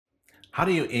How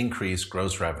do you increase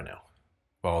gross revenue?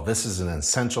 Well, this is an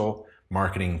essential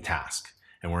marketing task.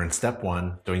 And we're in step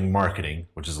one, doing marketing,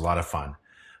 which is a lot of fun.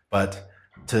 But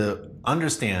to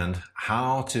understand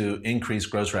how to increase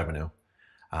gross revenue,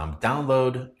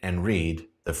 download and read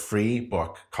the free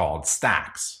book called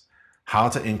Stacks, How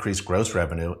to Increase Gross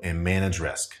Revenue and Manage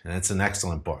Risk. And it's an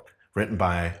excellent book written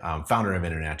by founder of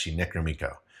Internachi, Nick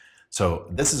Gromicko. So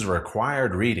this is a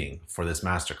required reading for this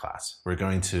masterclass. We're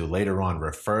going to later on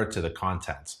refer to the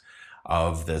contents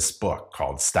of this book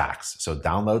called Stacks. So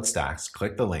download Stacks,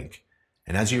 click the link,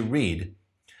 and as you read,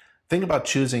 think about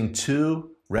choosing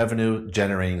 2 revenue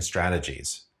generating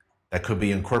strategies that could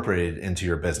be incorporated into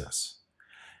your business.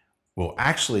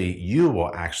 You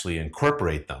will actually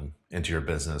incorporate them into your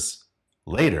business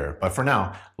later, but for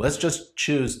now, let's just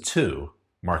choose 2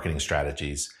 marketing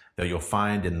strategies that you'll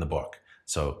find in the book.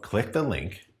 So click the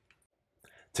link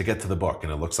to get to the book,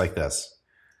 and it looks like this.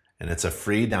 And it's a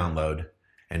free download,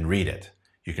 and read it.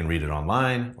 You can read it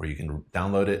online, or you can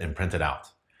download it and print it out.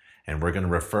 And we're going to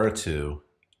refer to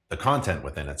the content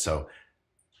within it. So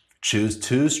choose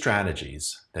 2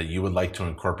 strategies that you would like to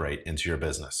incorporate into your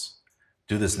business.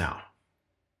 Do this now.